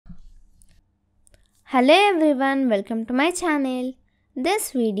Hello everyone, welcome to my channel.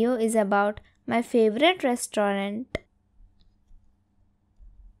 This video is about my favorite restaurant.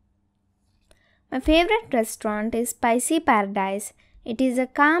 My favorite restaurant is Spicy Paradise. It is a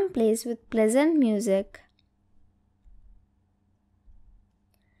calm place with pleasant music.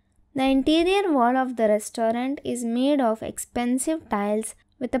 The interior wall of the restaurant is made of expensive tiles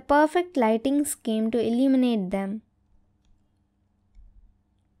with a perfect lighting scheme to illuminate them.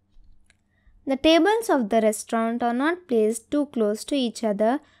 The tables of the restaurant are not placed too close to each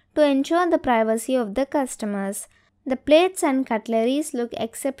other to ensure the privacy of the customers. The plates and cutleries look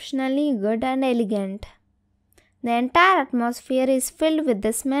exceptionally good and elegant. The entire atmosphere is filled with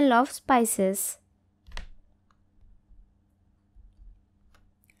the smell of spices.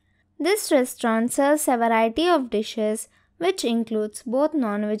 This restaurant serves a variety of dishes which includes both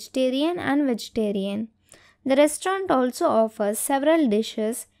non-vegetarian and vegetarian. The restaurant also offers several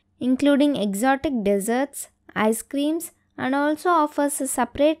dishes including exotic desserts, ice creams, and also offers a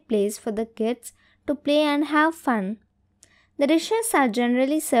separate place for the kids to play and have fun. The dishes are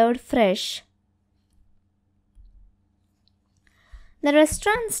generally served fresh. The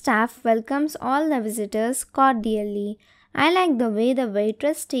restaurant staff welcomes all the visitors cordially. I like the way the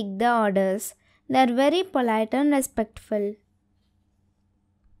waitress take the orders. They are very polite and respectful.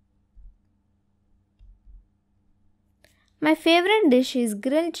 My favorite dish is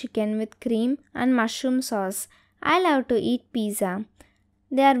grilled chicken with cream and mushroom sauce. I love to eat pizza.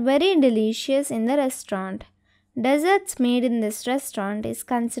 They are very delicious in the restaurant. Desserts made in this restaurant is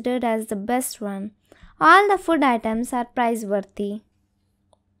considered as the best one. All the food items are price-worthy.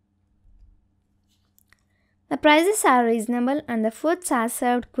 The prices are reasonable and the foods are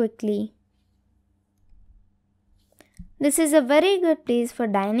served quickly. This is a very good place for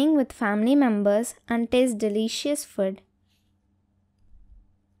dining with family members and taste delicious food.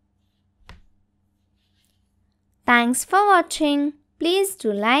 Thanks for watching. Please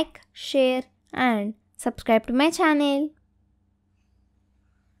do like, share and subscribe to my channel.